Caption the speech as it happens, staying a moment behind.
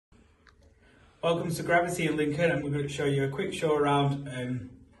Welcome to Gravity in Lincoln, and we're going to show you a quick show around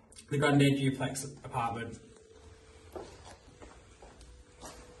the Grande Duplex Apartment.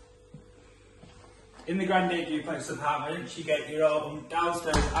 In the Grande Duplex Apartment, you get your own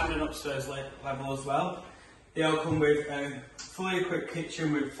downstairs and an upstairs level as well. They all come with a fully equipped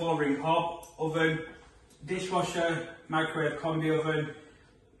kitchen with 4-ring hob, oven, dishwasher, microwave combi oven,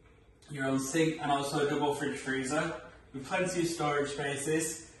 your own sink, and also a double fridge freezer with plenty of storage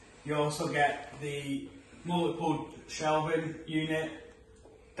spaces. You also get the multiple shelving unit,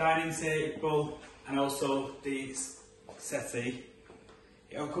 dining table, and also the settee.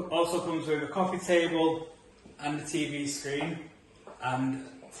 It also comes with a coffee table and a TV screen and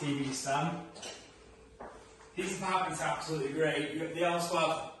TV stand. These apartments are absolutely great. They also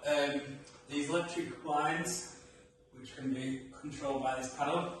have these electric blinds which can be controlled by this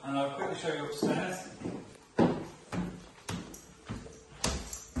panel, and I'll quickly show you upstairs.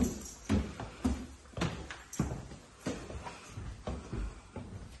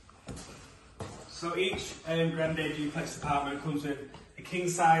 So each Grande Duplex apartment comes with a king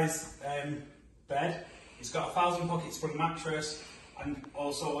size bed. It's got a 1,000 pocket sprung mattress and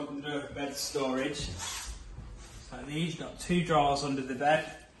also under bed storage. Like these, you've got 2 drawers under the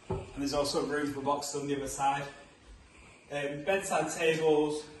bed, and there's also room for boxes on the other side. Bedside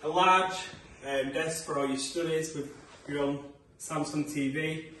tables, a large desk for all your studies with your own Samsung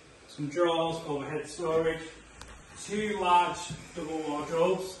TV, some drawers, overhead storage, 2 large double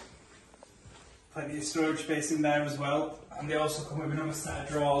wardrobes, plenty of storage space in there as well, and they also come with another set of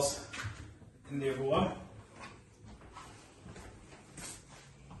drawers in the other one.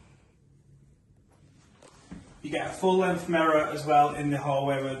 You get a full length mirror as well in the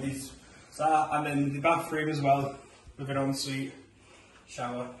hallway where these are, and then the bathroom as well with an ensuite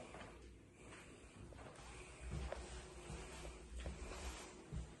shower.